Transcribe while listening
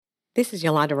This is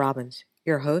Yolanda Robbins,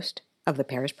 your host of the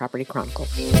Paris Property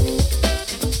Chronicles.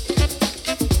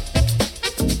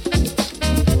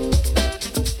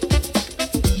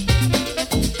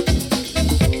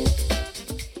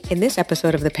 In this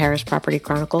episode of the Paris Property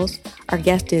Chronicles, our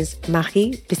guest is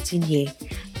Marie Pistinier,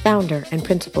 founder and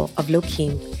principal of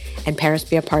LOKIM and Paris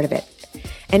Be a Part of It,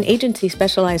 an agency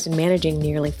specialized in managing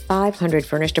nearly 500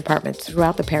 furnished apartments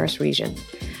throughout the Paris region.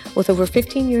 With over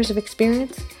 15 years of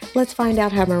experience, let's find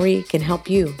out how Marie can help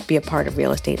you be a part of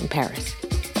real estate in Paris.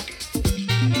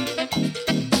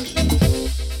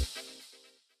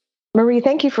 Marie,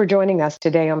 thank you for joining us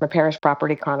today on the Paris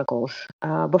Property Chronicles.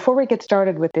 Before we get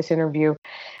started with this interview,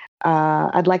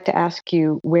 I'd like to ask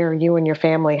you where you and your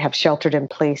family have sheltered in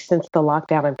place since the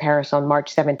lockdown in Paris on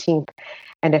March 17th,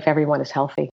 and if everyone is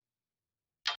healthy.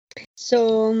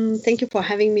 So thank you for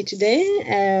having me today.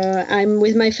 I'm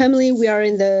with my family. We are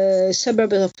in the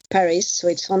suburb of Paris, so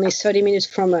it's only 30 minutes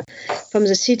from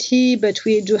the city. But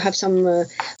we do have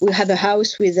we have a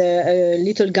house with a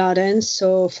little garden.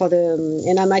 So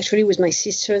and I'm actually with my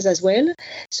sisters as well.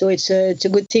 So it's a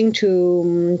good thing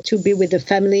to be with the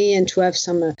family and to have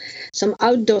some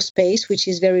outdoor space, which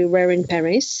is very rare in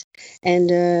Paris.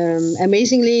 And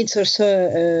amazingly, it's also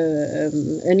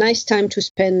a nice time to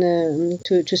spend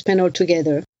all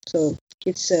together. So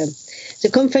it's the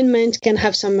confinement can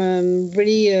have some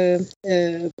really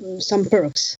some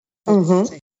perks.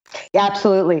 Mm-hmm. Yeah,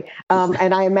 absolutely.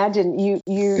 And I imagine you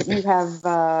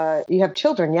have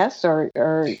children, yes, or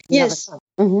you yes. have a son?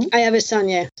 Mm-hmm. I have a son,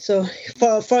 yeah. So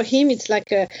for him, it's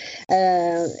like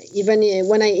even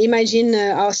when I imagine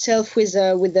ourselves with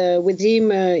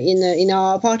him in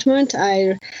our apartment,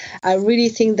 I really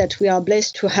think that we are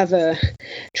blessed to have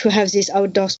this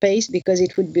outdoor space, because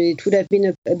it would have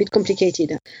been a bit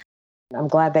complicated. I'm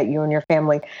glad that you and your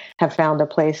family have found a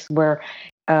place where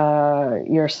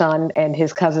your son and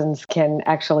his cousins can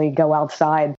actually go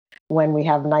outside when we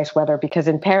have nice weather, because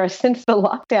in Paris, since the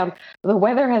lockdown, the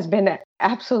weather has been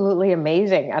absolutely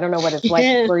amazing. I don't know what it's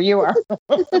like where you are.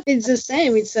 It's the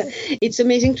same. It's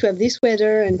amazing to have this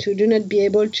weather and to do not be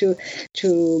able to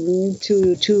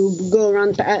go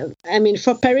around. I mean,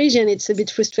 for Parisian, it's a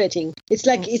bit frustrating. It's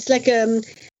like a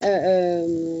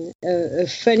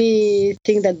funny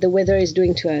thing that the weather is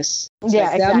doing to us. It's yeah,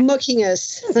 like exactly. They're mocking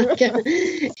us.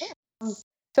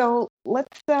 So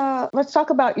let's talk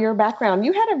about your background.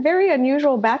 You had a very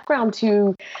unusual background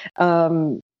to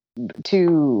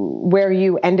where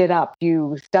you ended up.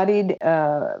 You studied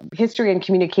history and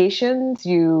communications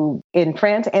in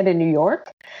France and in New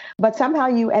York, but somehow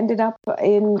you ended up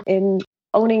in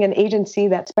owning an agency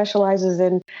that specializes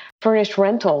in furnished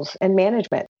rentals and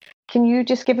management. Can you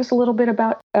just tell us a little bit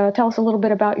about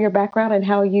your background and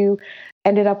how you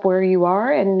ended up where you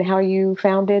are and how you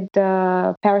founded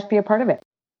Paris Be a Part of It?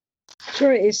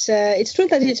 Sure, it's true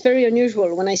that it's very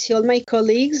unusual. When I see all my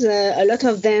colleagues, a lot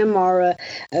of them are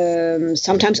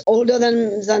sometimes older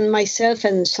than myself,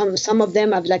 and some of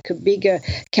them have like a big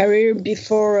career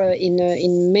before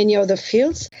in many other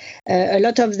fields. A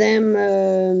lot of them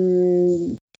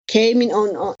came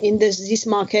in this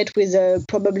market with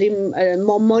probably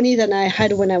more money than I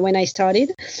had when I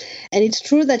started, and it's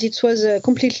true that it was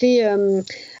completely.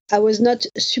 I was not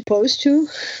supposed to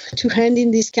hand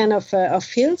in this kind of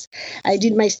fields. I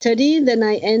did my study, then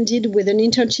I ended with an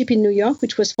internship in New York,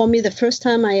 which was for me the first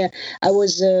time I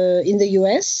was in the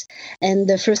US, and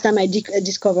the first time I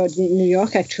discovered New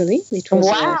York. Actually, it was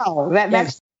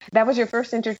that was your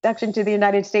first introduction to the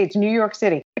United States, New York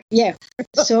City. Yeah,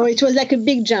 so it was like a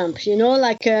big jump, so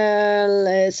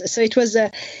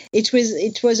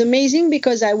it was amazing,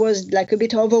 because I was like a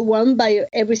bit overwhelmed by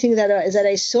everything that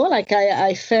I saw. Like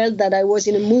I felt that I was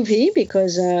in a movie,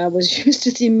 because I was used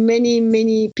to see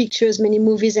many pictures, many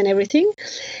movies and everything.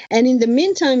 And in the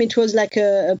meantime, it was like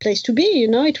a place to be,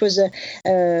 I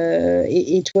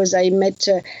met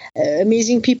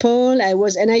amazing people.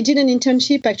 And I did an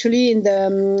internship actually in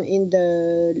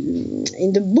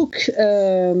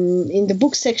the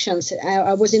book sections.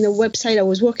 I was in a website. I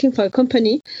was working for a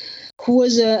company who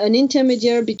was an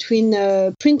intermediary between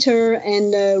printer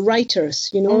and writers.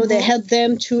 Mm-hmm. They helped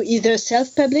them to either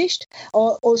self-published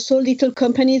or also little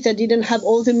companies that didn't have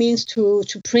all the means to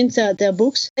print their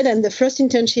books. And the first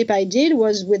internship I did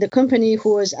was with a company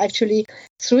who was actually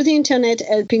through the internet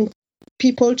helping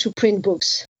people to print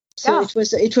books. So Yeah.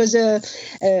 it was a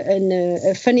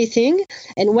funny thing.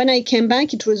 And when I came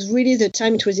back, it was really the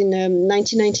time. It was in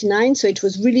 1999, so it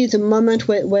was really the moment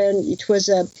when it was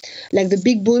like the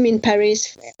big boom in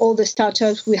Paris. All the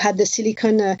startups. We had the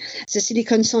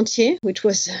Silicon Sentier, which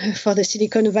was for the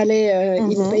Silicon Valley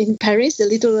in Paris, the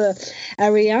little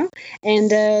area.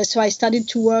 And so I started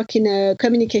to work in a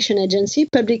communication agency,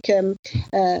 public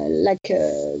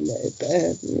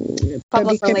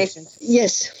Relations.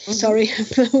 Yes, sorry,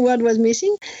 word was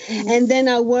missing. And then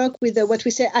I work with what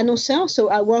we say annonceur. So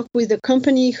I work with the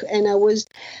company, and I was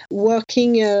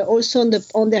working also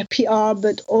on their PR,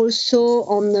 but also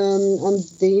on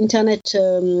the internet.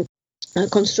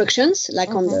 Constructions, like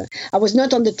I was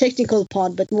not on the technical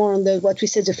part, but more on the what we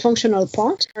say the functional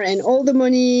part, and all the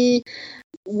money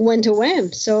went away.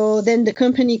 So then the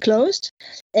company closed,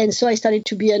 and so I started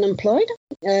to be unemployed.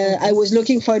 I was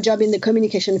looking for a job in the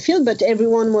communication field, but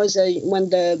everyone was when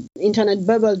the internet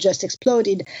bubble just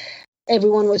exploded,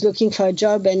 everyone was looking for a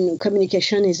job, and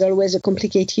communication is always a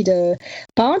complicated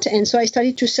part. And so I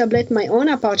started to sublet my own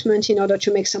apartment in order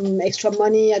to make some extra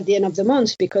money at the end of the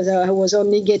month, because I was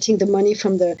only getting the money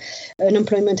from the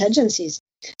unemployment agencies.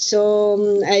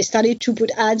 So I started to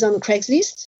put ads on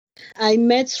Craigslist. I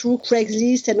met through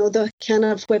Craigslist and other kind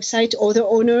of website, other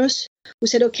owners who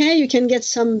said, okay, you can get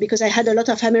some, because I had a lot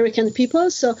of American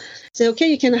people. So said, okay,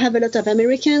 you can have a lot of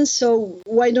Americans. So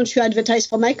why don't you advertise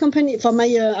for my company, for my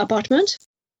apartment?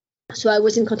 So I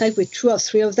was in contact with 2 or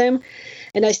 3 of them.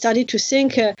 And I started to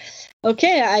think,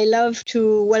 okay, I love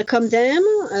to welcome them.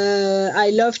 I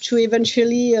love to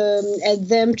eventually add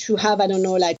them to have, I don't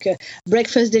know, like a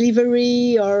breakfast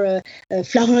delivery or a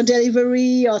flower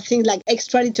delivery, or things like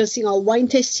extra little thing, or wine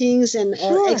tastings, and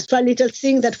or extra little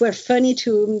things that were funny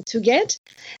to get.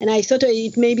 And I thought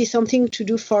it may be something to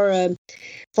do for a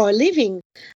living,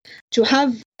 to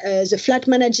have the flat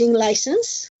managing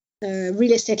license.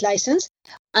 Real estate license.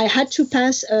 I had to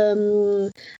pass.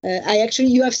 You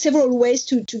have several ways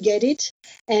to get it,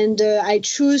 and I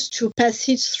choose to pass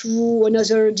it through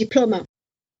another diploma.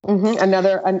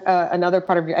 Another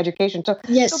part of your education. So,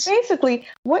 yes. So basically,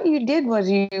 what you did was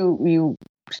you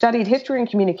studied history and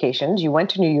communications. You went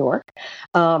to New York.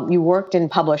 You worked in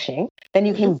publishing. Then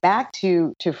you came back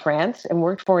to France and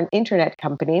worked for an internet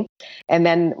company. And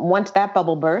then once that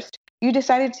bubble burst, you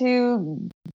decided to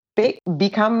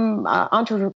become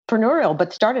entrepreneurial,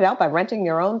 but started out by renting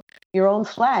your own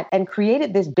flat and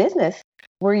created this business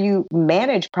where you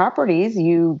manage properties.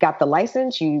 You got the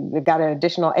license, you got an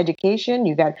additional education,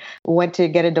 went to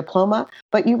get a diploma,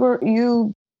 but you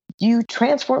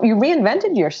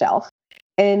reinvented yourself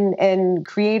and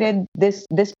created this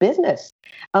business.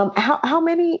 How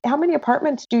many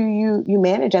apartments do you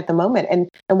manage at the moment, and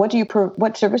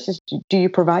what services do you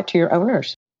provide to your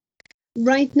owners?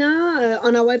 Right now,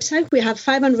 on our website, we have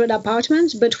 500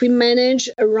 apartments, but we manage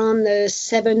around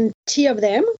 70 of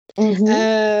them.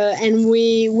 And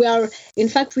we are, in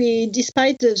fact,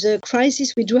 despite the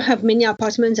crisis, we do have many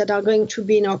apartments that are going to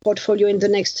be in our portfolio in the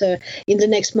next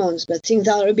months. But things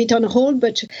are a bit on hold.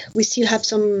 But we still have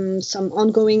some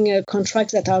ongoing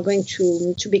contracts that are going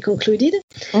to be concluded.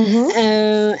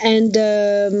 And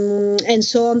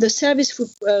so on the service,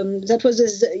 that was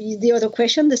the other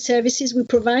question. The services we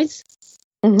provide.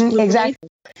 Exactly.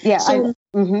 Yeah. So,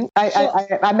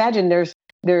 I imagine there's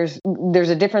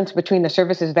a difference between the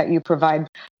services that you provide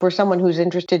for someone who's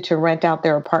interested to rent out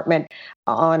their apartment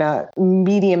on a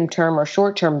medium term or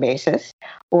short term basis,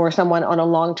 or someone on a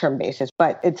long term basis.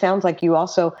 But it sounds like you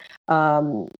also,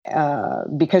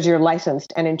 because you're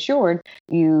licensed and insured,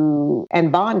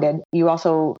 and bonded, you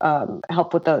also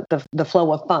help with the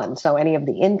flow of funds. So any of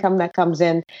the income that comes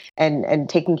in, and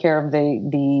taking care of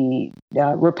the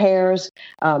repairs,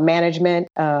 management.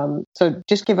 So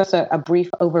just give us a brief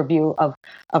overview of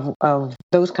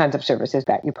those kinds of services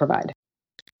that you provide.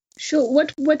 Sure.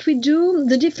 What we do,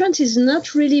 the difference is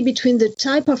not really between the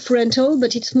type of rental,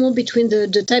 but it's more between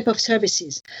the type of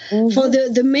services. For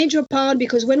the major part,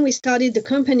 because when I started the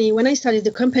company,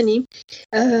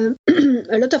 a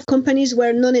lot of companies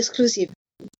were non-exclusive.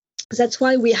 That's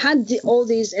why we had all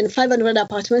these, and 500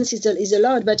 apartments is a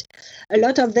lot, but a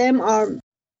lot of them are,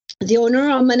 the owner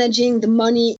are managing the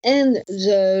money and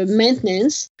the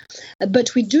maintenance,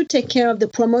 but we do take care of the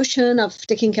promotion, of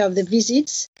taking care of the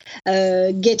visits,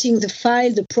 getting the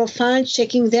file, the profile,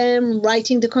 checking them,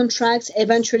 writing the contracts,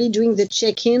 eventually doing the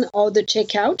check-in or the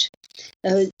check-out,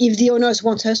 if the owners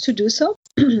want us to do so.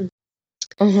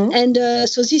 And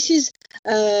so this is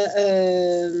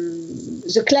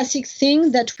the classic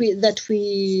thing that we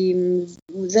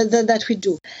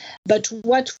do. But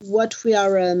what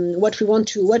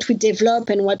we develop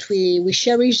and what we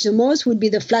cherish the most would be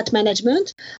the flat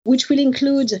management, which will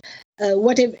include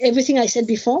everything I said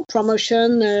before: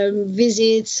 promotion,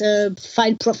 visits,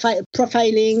 file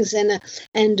profilings,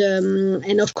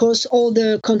 and of course all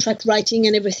the contract writing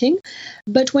and everything.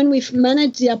 But when we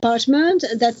manage the apartment,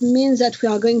 that means that we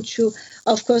are going to,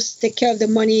 of course, take care of the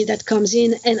money that comes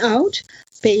in and out,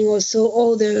 paying also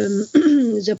all the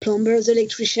the plumbers,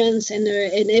 electricians, and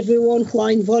everyone who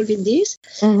are involved in this.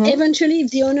 Eventually,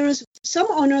 if some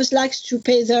owners like to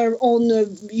pay their own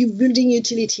building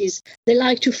utilities, they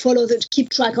like to keep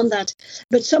track on that.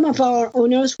 But some of our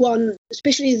owners,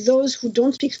 especially those who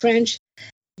don't speak French,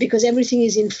 because everything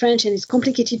is in French and it's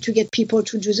complicated to get people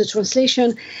to do the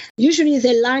translation, usually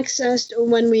they like us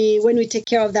when we take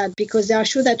care of that, because they are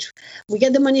sure that we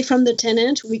get the money from the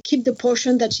tenant, we keep the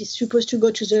portion that is supposed to go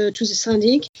to the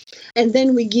syndic, and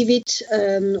then we give it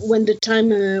when the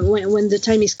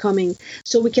time is coming.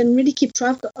 So we can really keep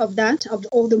track of that, of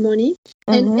all the money.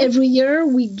 And every year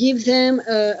we give them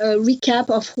a recap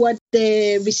of what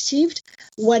they received,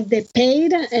 what they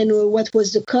paid, and what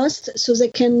was the cost, so they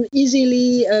can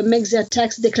easily make their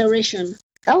tax declaration.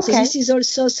 Okay. So this is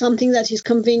also something that is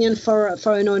convenient for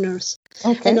an owners.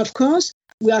 Okay. And of course,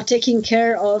 we are taking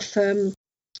care of the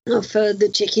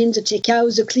check-in, the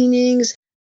check-out, the cleanings.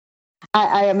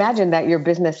 I imagine that your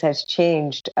business has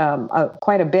changed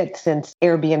quite a bit since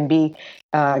Airbnb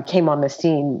came on the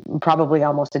scene, probably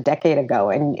almost a decade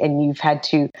ago, and you've had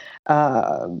to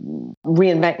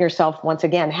reinvent yourself once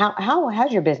again. How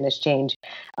has your business changed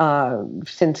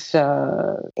since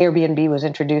Airbnb was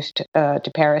introduced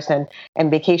to Paris, and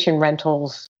vacation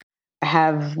rentals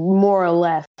have more or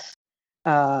less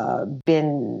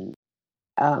been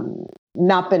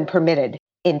not been permitted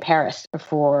in Paris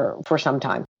for some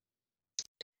time?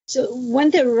 So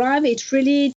when they arrive, it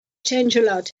really changed a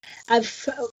lot. I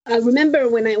remember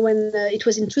when it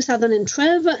was in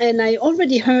 2012, and I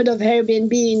already heard of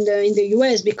Airbnb in the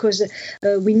US, because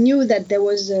we knew that there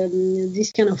was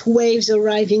this kind of waves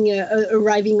arriving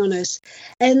on us,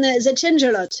 and they changed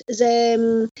a lot.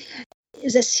 They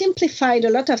simplified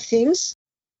a lot of things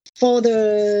for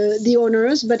the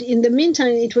owners, but in the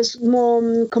meantime, it was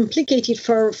more complicated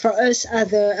for us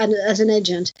as an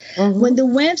agent. When the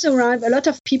waves arrived, a lot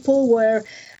of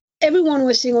everyone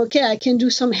was saying, okay, I can do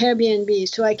some Airbnb.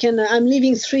 So I'm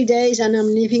leaving 3 days, and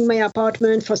I'm leaving my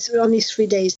apartment for only 3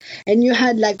 days. And you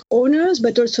had like owners,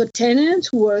 but also tenants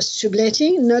who were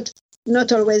subletting,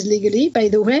 not always legally, by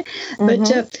the way. But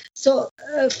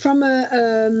from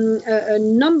a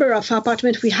number of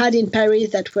apartments we had in Paris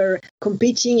that were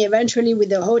competing eventually with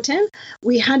the hotel,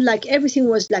 we had like everything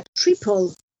was like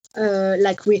triple.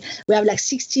 Like we have like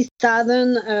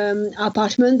 60,000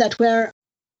 apartments that were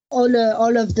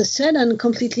all of the sudden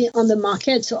completely on the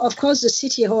market. So of course the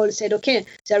city hall said, okay,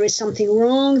 there is something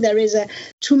wrong. There is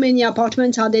too many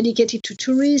apartments are dedicated to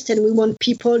tourists, and we want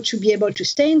people to be able to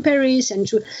stay in Paris, and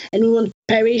we want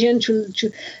Parisians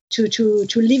to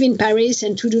live in Paris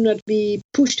and to do not be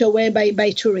pushed away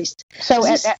by tourists.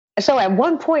 So at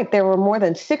one point there were more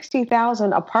than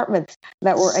 60,000 apartments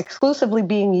that were exclusively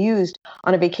being used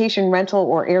on a vacation rental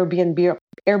or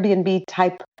Airbnb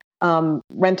type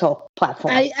rental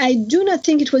platform. I do not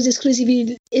think it was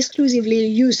exclusively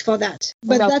used for that,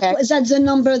 but that's the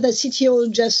number that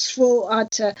CTO just throw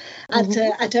at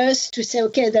us to say,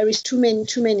 okay, there is too many.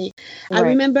 Right. I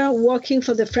remember working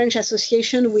for the French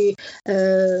Association. We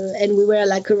were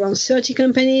like around 30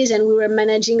 companies, and we were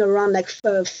managing around like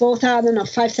 4,000 or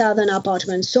 5,000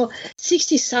 apartments. So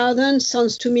 60,000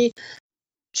 sounds to me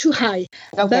too high.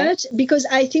 Okay. But because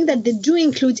I think that they do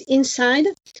include inside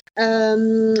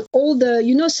all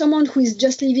the, someone who is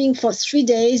just leaving for 3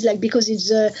 days, like because it's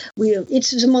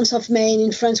the month of May, and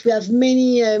in France we have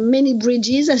many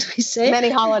bridges, as we say, many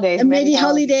holidays,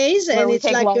 and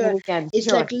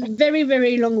it's like very,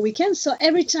 very long weekends. So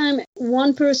every time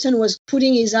one person was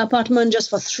putting his apartment just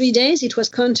for 3 days, it was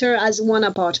counted as one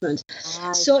apartment.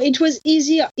 So it was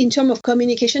easy in terms of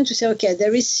communication to say, okay,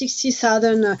 there is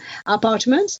 60,000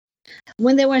 apartments.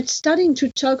 When they were starting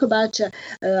to talk about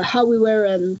how we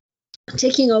were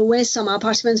taking away some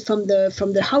apartments from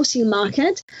the housing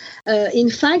market, in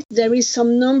fact, there is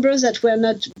some numbers that were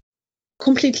not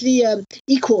completely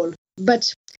equal.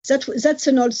 But that's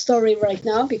an old story right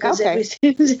now, because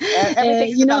everything's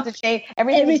about to change.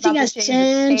 Everything has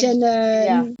changed, and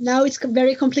yeah. now it's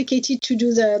very complicated to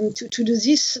do to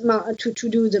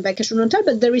do the vacation rental.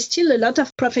 But there is still a lot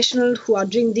of professionals who are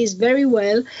doing this very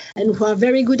well and who are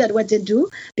very good at what they do,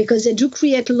 because they do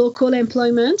create local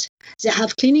employment. They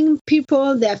have cleaning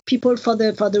people. They have people for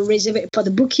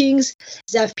the bookings.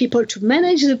 They have people to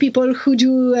manage the people who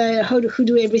do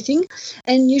everything.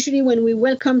 And usually, when we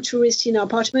welcome tourists in our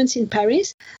apartments in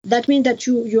Paris, that means that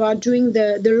you are doing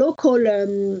the local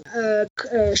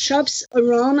shops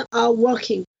around are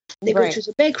working. They go to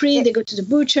the bakery, they go to the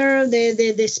butcher,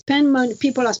 they spend money.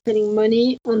 People are spending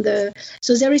money on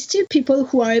so there is still people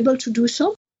who are able to do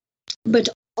so. But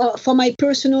for my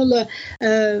personal,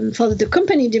 for the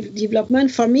company development,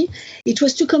 for me, it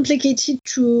was too complicated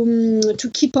to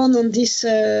keep on this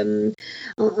on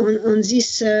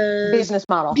this business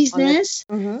model.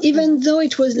 Even though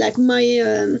it was like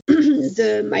my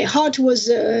my heart was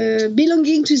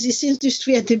belonging to this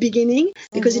industry at the beginning,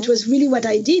 because it was really what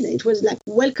I did. It was like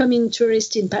welcoming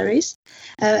tourists in Paris,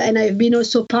 and I've been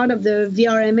also part of the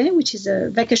VRMA, which is a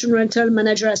Vacation Rental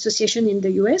Manager Association in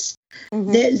the US.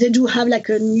 They do have like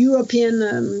a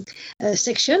European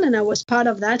section, and I was part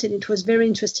of that, and it was very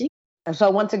interesting. So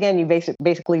once again, you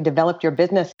basically developed your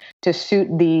business to suit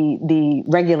the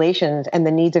regulations and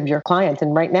the needs of your clients.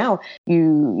 And right now,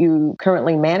 you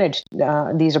currently manage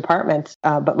these apartments,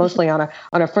 but mostly on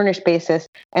a furnished basis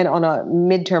and on a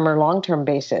midterm or long term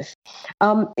basis.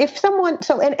 If someone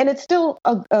and it's still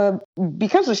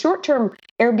because the short term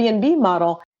Airbnb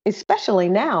model, especially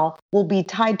now, will be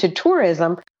tied to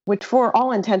tourism, which for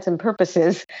all intents and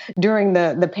purposes during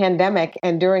the pandemic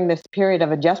and during this period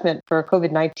of adjustment for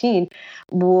COVID-19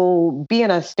 will be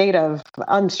in a state of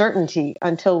uncertainty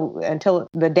until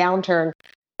the downturn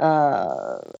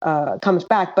comes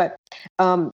back. But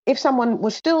if someone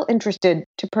was still interested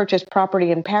to purchase property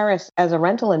in Paris as a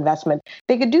rental investment,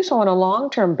 they could do so on a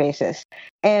long-term basis.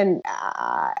 And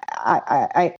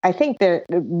I think that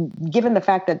given the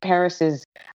fact that Paris is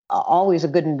always a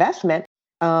good investment,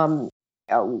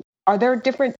 are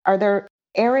there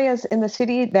areas in the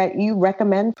city that you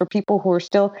recommend for people who are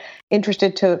still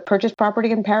interested to purchase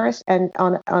property in Paris and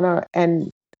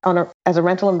as a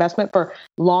rental investment for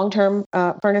long-term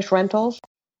furnished rentals?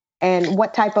 And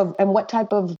what type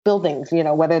of buildings,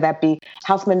 whether that be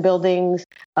Haussmann buildings,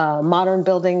 modern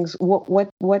buildings, what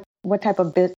type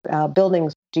of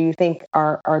buildings do you think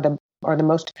are the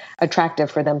most attractive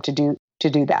for them to do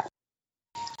that?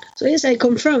 So yes, I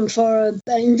confirm. For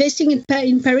investing in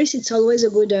Paris, it's always a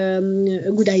good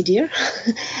idea,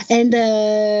 and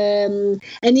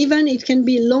even it can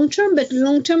be long term. But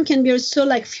long term can be also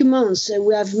like few months.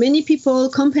 We have many people,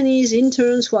 companies,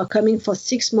 interns who are coming for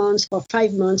 6 months, for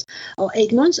 5 months, or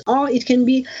 8 months. Or it can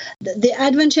be the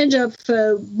advantage of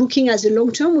booking as a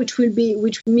long term, which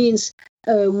means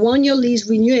 1 year lease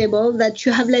renewable, that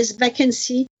you have less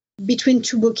vacancy between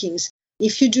two bookings.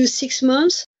 If you do 6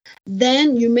 months,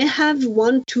 then you may have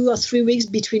 1, 2, or 3 weeks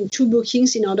between two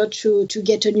bookings in order to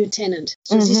get a new tenant.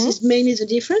 So this is mainly the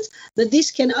difference. But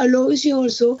this can allow you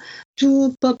also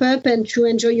to pop up and to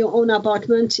enjoy your own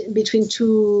apartment between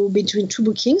two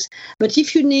bookings. But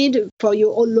if you need, for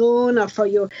your own loan or for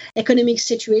your economic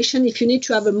situation, if you need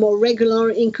to have a more regular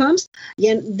incomes,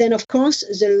 then of course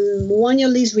the 1 year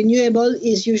lease renewable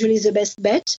is usually the best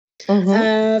bet.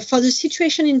 For the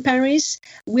situation in Paris,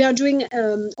 we are doing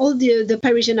all the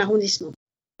Parisian arrondissement.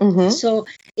 So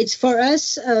it's for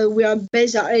us,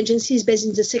 our agency is based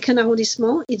in the second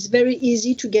arrondissement. It's very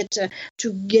easy to get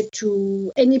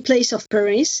to any place of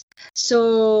Paris.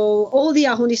 So all the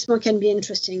arrondissement can be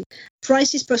interesting.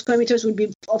 Prices per square meters will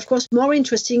be, of course, more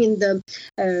interesting in the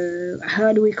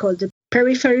how do we call the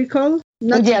peripheral?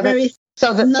 So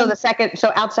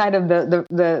outside of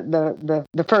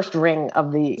the first ring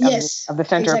of the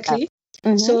center. Exactly.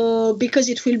 So because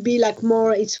it will be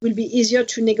easier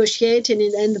to negotiate, and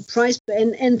the price,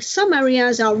 and some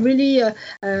areas are really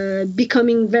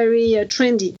becoming very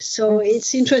trendy. So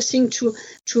it's interesting to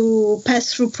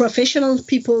pass through professional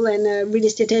people and real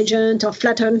estate agents or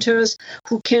flat hunters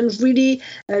who can really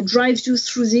drive you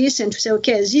through this and to say,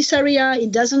 okay, this area,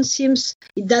 it doesn't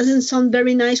sound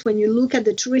very nice when you look at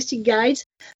the touristic guides,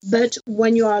 but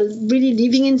when you are really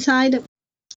living inside,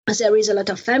 there is a lot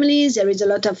of families, there is a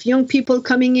lot of young people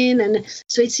coming in, and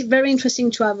so it's very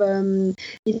interesting to have.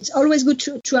 It's always good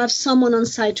to have someone on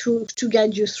site to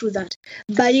guide you through that.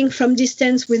 Buying from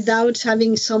distance without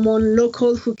having someone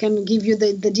local who can give you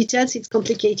the details, it's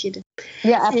complicated.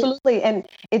 Yeah, absolutely. And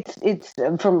it's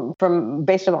from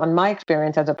based on my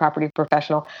experience as a property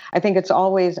professional, I think it's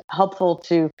always helpful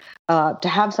to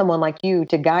have someone like you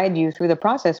to guide you through the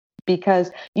process, because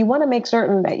you want to make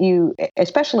certain that you,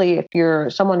 especially if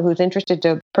you're someone who's interested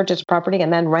to purchase a property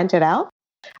and then rent it out,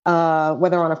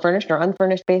 whether on a furnished or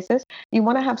unfurnished basis, you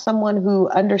want to have someone who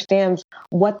understands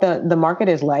what the market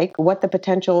is like, what the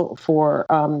potential for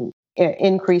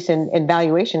increase in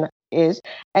valuation is,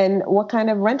 and what kind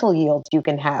of rental yields you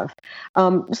can have.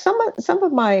 Some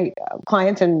of my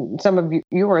clients and some of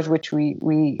yours, which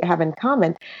we have in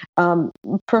common,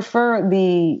 prefer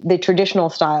the traditional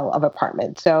style of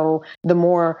apartment. So the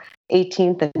more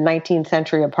 18th and 19th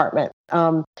century apartment.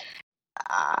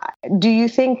 Do you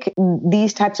think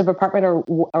these types of apartment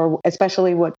are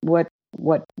especially what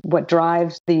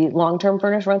drives the long-term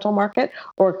furnished rental market,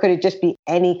 or could it just be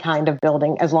any kind of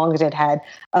building as long as it had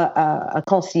a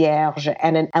concierge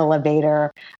and an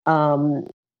elevator? And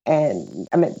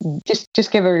I mean,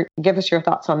 just give us your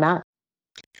thoughts on that.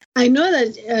 I know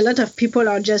that a lot of people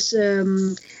are just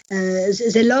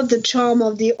they love the charm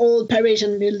of the old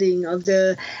Parisian building, of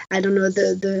the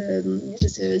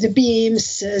the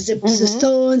beams, the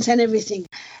stones and everything,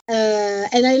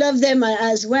 and I love them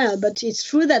as well. But it's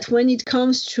true that when it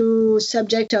comes to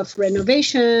subject of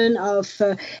renovation, of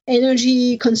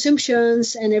energy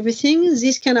consumptions and everything,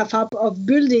 this kind of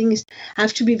buildings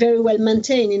have to be very well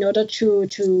maintained in order to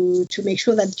make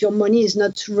sure that your money is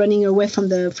not running away from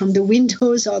the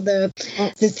windows or the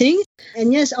thing.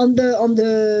 And yes, on the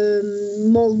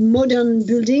more modern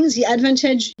buildings, the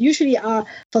advantage usually are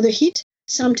for the heat.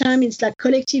 Sometimes it's like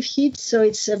collective heat, so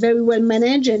it's very well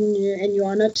managed, and you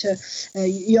are not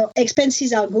your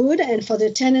expenses are good. And for the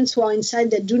tenants who are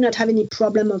inside, they do not have any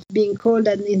problem of being cold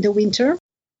in the winter.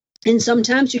 And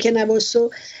sometimes you can have also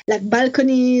like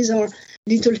balconies or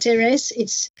little terrace.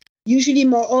 It's usually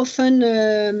more often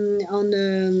on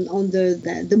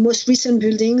the most recent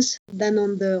buildings than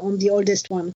on the oldest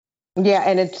one. Yeah,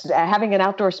 and it's having an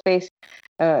outdoor space,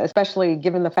 especially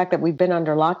given the fact that we've been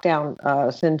under lockdown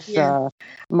since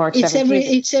March 17th.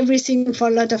 It's everything for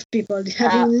a lot of people.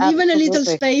 Having even a little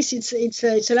space, it's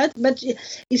a lot. But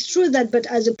it's true that. But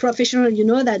as a professional, you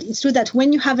know that it's true that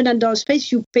when you have an outdoor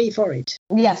space, you pay for it.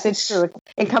 Yes, it's true.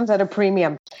 It comes at a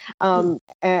premium.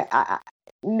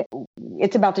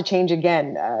 It's about to change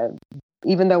again.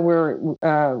 Even though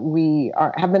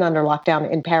have been under lockdown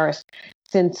in Paris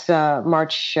since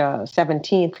March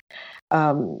 17th,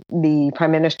 the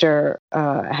Prime Minister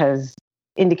has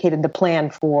indicated the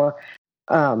plan for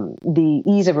the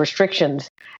ease of restrictions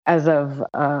as of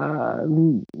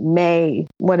May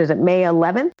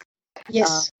 11th?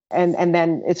 Yes. And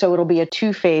then so it'll be a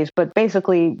 2-phase, but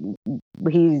basically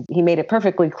he made it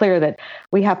perfectly clear that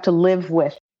we have to live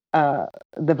with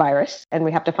the virus, and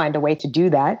we have to find a way to do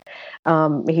that.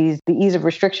 The ease of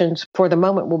restrictions for the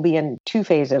moment will be in 2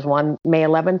 phases, one May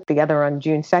 11th, the other on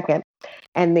June 2nd.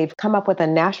 And they've come up with a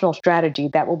national strategy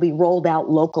that will be rolled out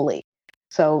locally.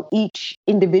 So each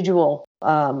individual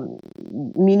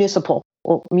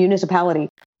municipality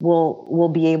will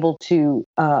be able to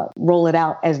roll it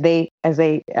out as they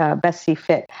best see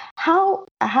fit. How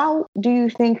do you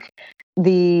think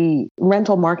the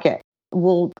rental market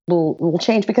will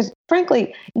change? Because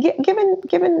frankly, given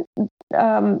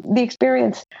the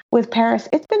experience with Paris,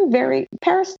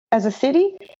 Paris as a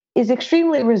city is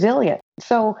extremely resilient.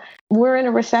 So we're in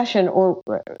a recession, or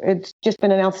it's just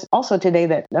been announced also today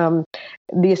that the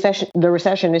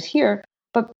recession is here.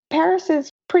 But Paris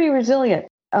is pretty resilient.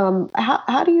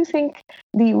 How do you think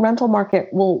the rental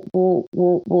market will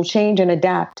change and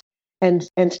adapt and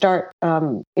start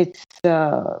its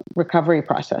recovery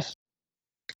process?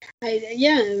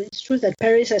 It's true that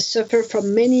Paris has suffered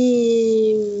from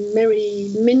many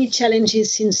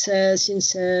challenges since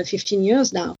 15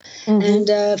 years now. Mm-hmm. And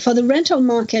for the rental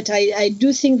market, I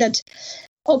do think that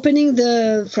opening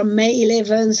from May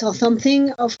 11th or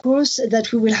something, of course,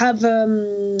 that we will have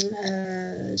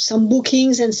some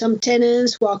bookings and some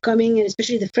tenants who are coming, and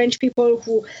especially the French people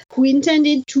who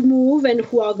intended to move and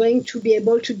who are going to be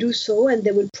able to do so, and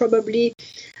they will probably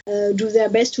do their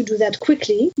best to do that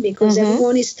quickly, because mm-hmm.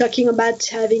 everyone is talking about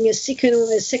having a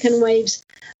second waves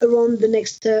around the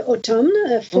next autumn,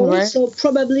 fall. Mm-hmm. So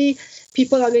probably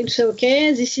people are going to say,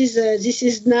 okay, this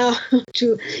is now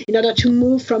in order to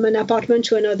move from an apartment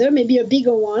to another, maybe a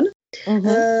bigger one.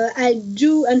 I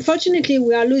do. Unfortunately,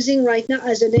 we are losing right now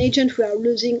as an agent. We are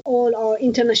losing all our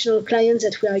international clients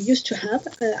that we are used to have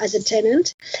as a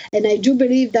tenant, and I do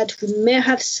believe that we may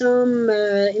have some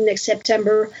in next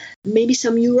September, maybe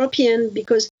some European,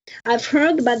 because I've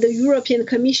heard about the European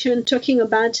Commission talking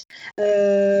about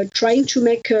trying to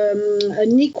make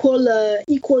an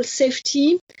equal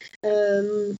safety.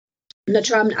 Not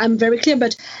sure I'm very clear,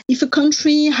 but if a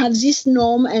country has this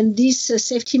norm and these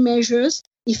safety measures,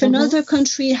 if another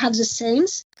country has the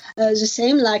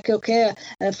same, like,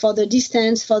 for the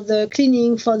distance, for the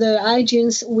cleaning, for the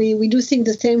hygiene, we do think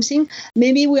the same thing.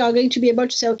 Maybe we are going to be able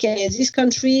to say, okay, this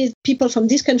country, people from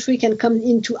this country can come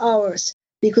into ours,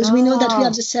 because we know that we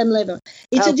have the same level.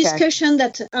 It's a discussion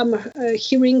that I'm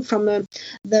hearing from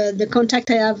the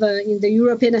contact I have in the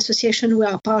European Association we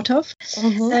are part of.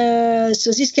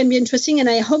 So this can be interesting, and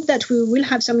I hope that we will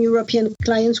have some European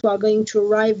clients who are going to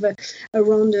arrive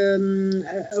around.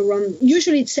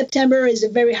 Usually, September is a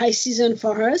very high season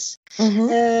for us,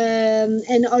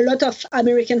 and a lot of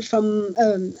American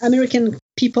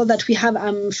people that we have.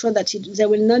 I'm sure that they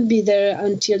will not be there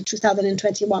until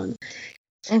 2021.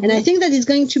 And I think that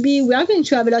we are going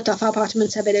to have a lot of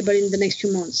apartments available in the next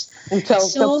few months. And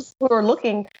so people are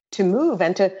looking to move,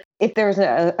 and if there's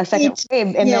a second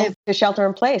wave and to shelter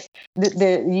in place,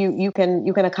 you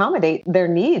can accommodate their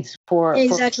needs for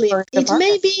exactly.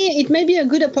 It may be a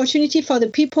good opportunity for the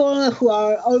people who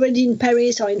are already in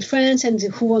Paris or in France and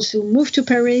who want to move to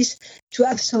Paris to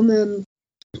have some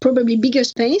probably bigger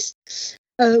space.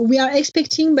 We are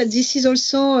expecting, but this is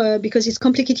also because it's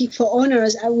complicated for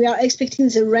owners, we are expecting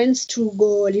the rents to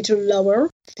go a little lower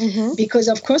because,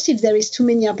 of course, if there is too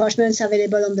many apartments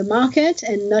available on the market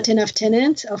and not enough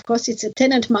tenants, of course, it's a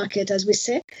tenant market, as we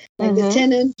say. Like the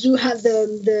tenants do have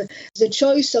the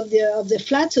choice of the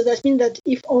flat. So that means that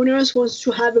if owners want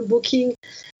to have a booking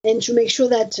and to make sure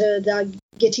that they are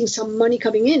getting some money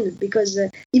coming in, because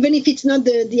even if it's not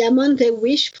the amount they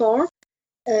wish for,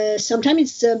 sometimes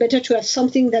it's better to have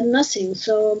something than nothing.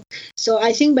 So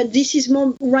I think, but this is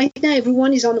more right now.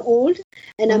 Everyone is on hold,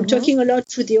 and I'm talking a lot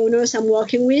to the owners I'm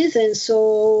working with, and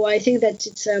so I think that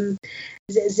it's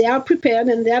they are prepared,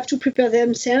 and they have to prepare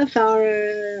themselves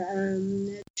to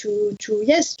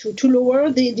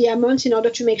lower the amount in order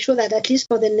to make sure that at least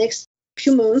for the next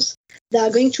few months they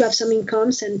are going to have some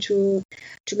incomes and to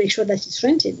make sure that it's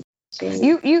rented. So,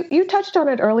 you touched on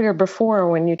it earlier before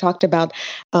when you talked about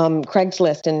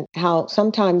Craigslist and how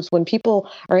sometimes when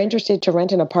people are interested to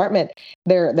rent an apartment,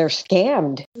 they're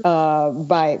scammed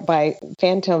by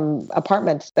phantom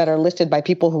apartments that are listed by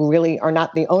people who really are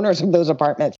not the owners of those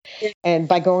apartments. And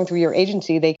by going through your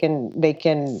agency, they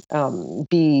can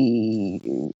be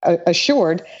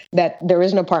assured that there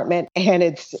is an apartment and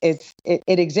it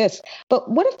exists. But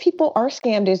what if people are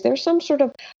scammed? Is there some sort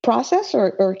of process,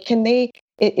 or can they?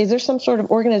 Is there some sort of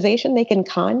organization they can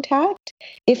contact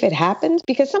if it happens?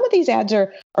 Because some of these ads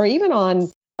are even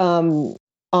on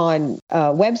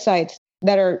websites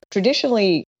that are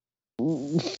traditionally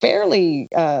fairly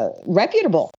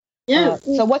reputable. Yeah.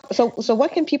 So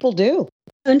what can people do?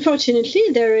 Unfortunately,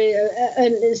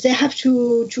 they have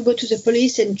to go to the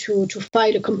police and to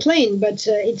file a complaint. But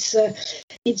it's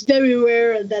very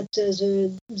rare that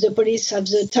the police have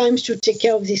the time to take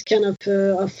care of this kind of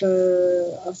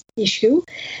issue,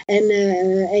 and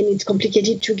it's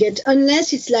complicated to get,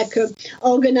 unless it's like a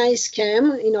organized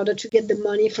scam in order to get the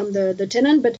money from the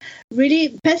tenant. But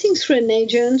really, passing through an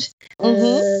agent,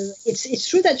 it's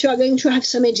true that you are going to have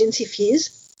some agency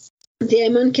fees. The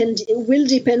amount will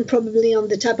depend probably on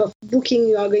the type of booking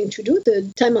you are going to do,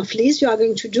 the time of lease you are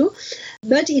going to do.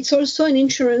 But it's also an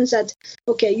insurance that,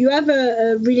 okay, you have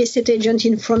a real estate agent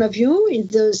in front of you.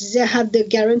 They have the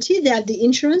guarantee, they have the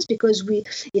insurance, because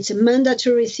it's a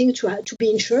mandatory thing to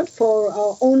be insured for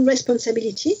our own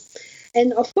responsibility.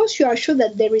 And of course, you are sure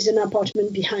that there is an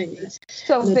apartment behind it.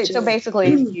 So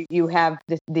basically, you have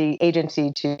the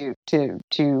agency to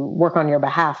work on your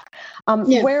behalf.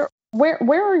 Where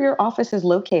are your offices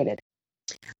located?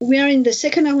 We are in the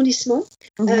second arrondissement,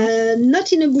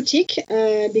 not in a boutique,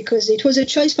 because it was a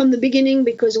choice from the beginning,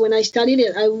 because when I started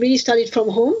it, I really started from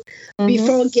home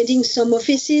before getting some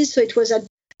offices. So it was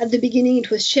at the beginning,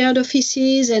 it was shared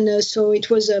offices, and so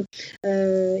it was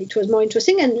more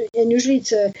interesting. And usually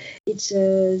it's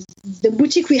the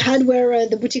boutique we had were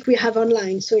the boutique we have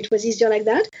online, so it was easier like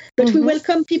that. But we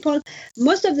welcome people.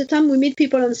 Most of the time, we meet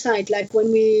people on site, like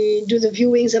when we do the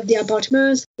viewings of the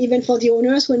apartments. Even for the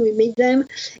owners, when we meet them,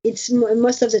 it's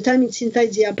most of the time it's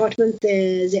inside the apartment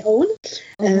they own,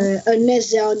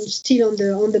 unless they are still on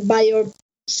the buyer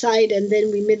side, and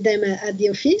then we meet them at the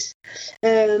office.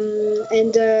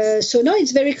 So no,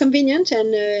 it's very convenient,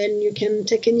 and you can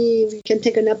take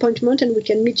an appointment, and we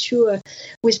can meet you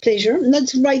with pleasure.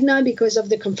 Not right now because of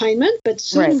the confinement, but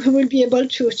soon we will be able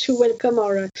to welcome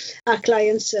our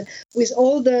clients with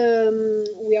all the.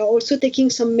 We are also taking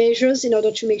some measures in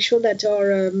order to make sure that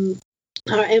our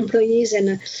employees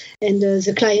and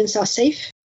the clients are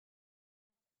safe.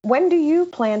 When do you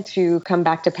plan to come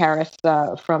back to Paris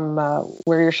from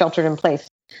where you're sheltered in place?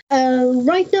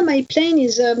 Right now, my plan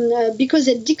is because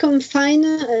they deconfine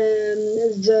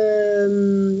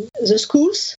the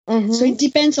schools, so it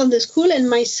depends on the school. And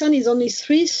my son is only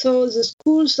 3, so the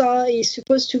schools is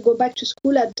supposed to go back to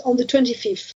school on the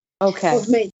 25th of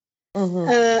May.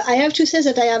 I have to say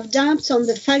that I have doubts on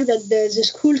the fact that the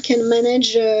school can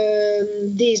manage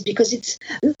this, because it's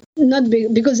not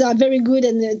because they are very good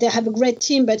and they have a great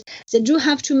team, but they do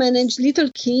have to manage little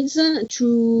kids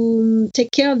to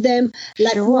take care of them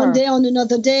like one day on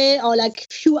another day, or like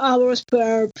few hours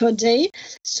per day.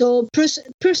 So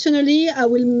personally, I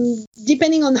will,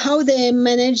 depending on how they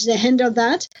handle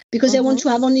that, because they want to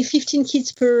have only 15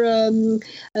 kids per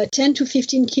 10 to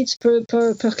 15 kids per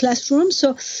classroom.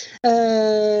 So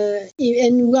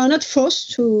and we are not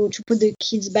forced to put the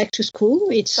kids back to school.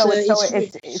 It's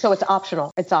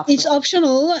optional. It's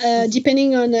optional,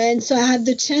 depending on, and so I have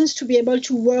the chance to be able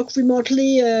to work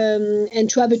remotely and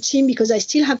to have a team, because I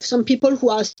still have some people who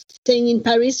are staying in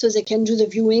Paris, so they can do the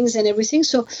viewings and everything.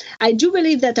 So I do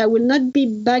believe that I will not be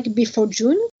back before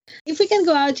June. If we can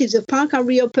go out, if the park are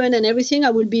reopened and everything,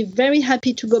 I will be very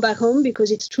happy to go back home, because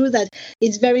it's true that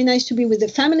it's very nice to be with the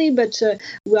family, but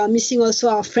we are missing also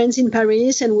our friends in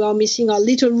Paris, and we are missing our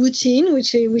little routine,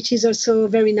 which is also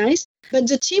very nice. But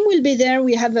the team will be there.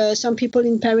 We have some people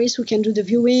in Paris who can do the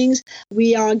viewings.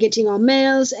 We are getting our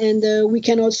mails, and we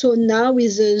can also now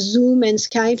with Zoom and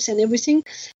Skypes and everything,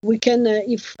 we can,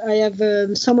 if I have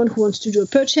someone who wants to do a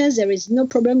purchase, there is no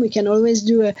problem. We can always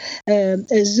do a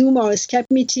Zoom or a Skype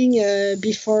meeting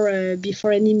before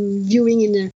any viewing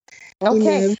in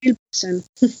real person.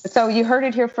 So you heard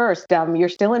it here first. You're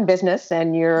still in business,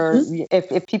 and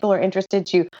if people are interested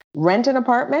to rent an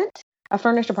apartment, a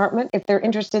furnished apartment, if they're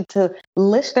interested to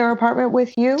list their apartment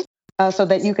with you so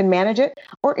that you can manage it,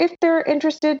 or if they're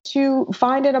interested to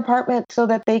find an apartment so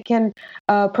that they can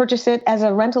purchase it as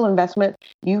a rental investment,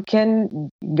 you can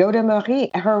go to Marie.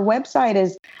 Her website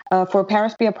is for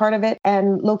Paris Be a Part of It,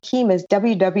 and LOKIM is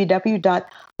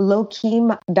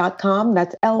www.lokim.com.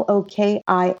 That's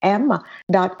LOKIM.com.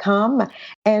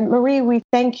 And Marie, we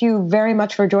thank you very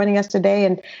much for joining us today,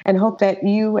 and hope that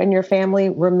you and your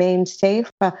family remain safe.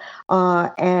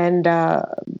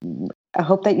 I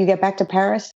hope that you get back to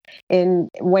Paris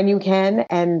when you can,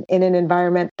 and in an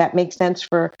environment that makes sense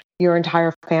for your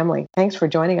entire family. Thanks for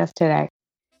joining us today.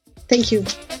 Thank you.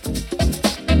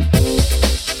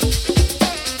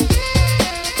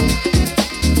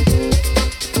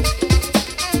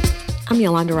 I'm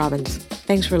Yolanda Robbins.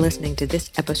 Thanks for listening to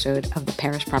this episode of the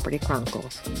Paris Property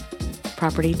Chronicles.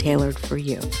 Property tailored for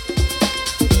you.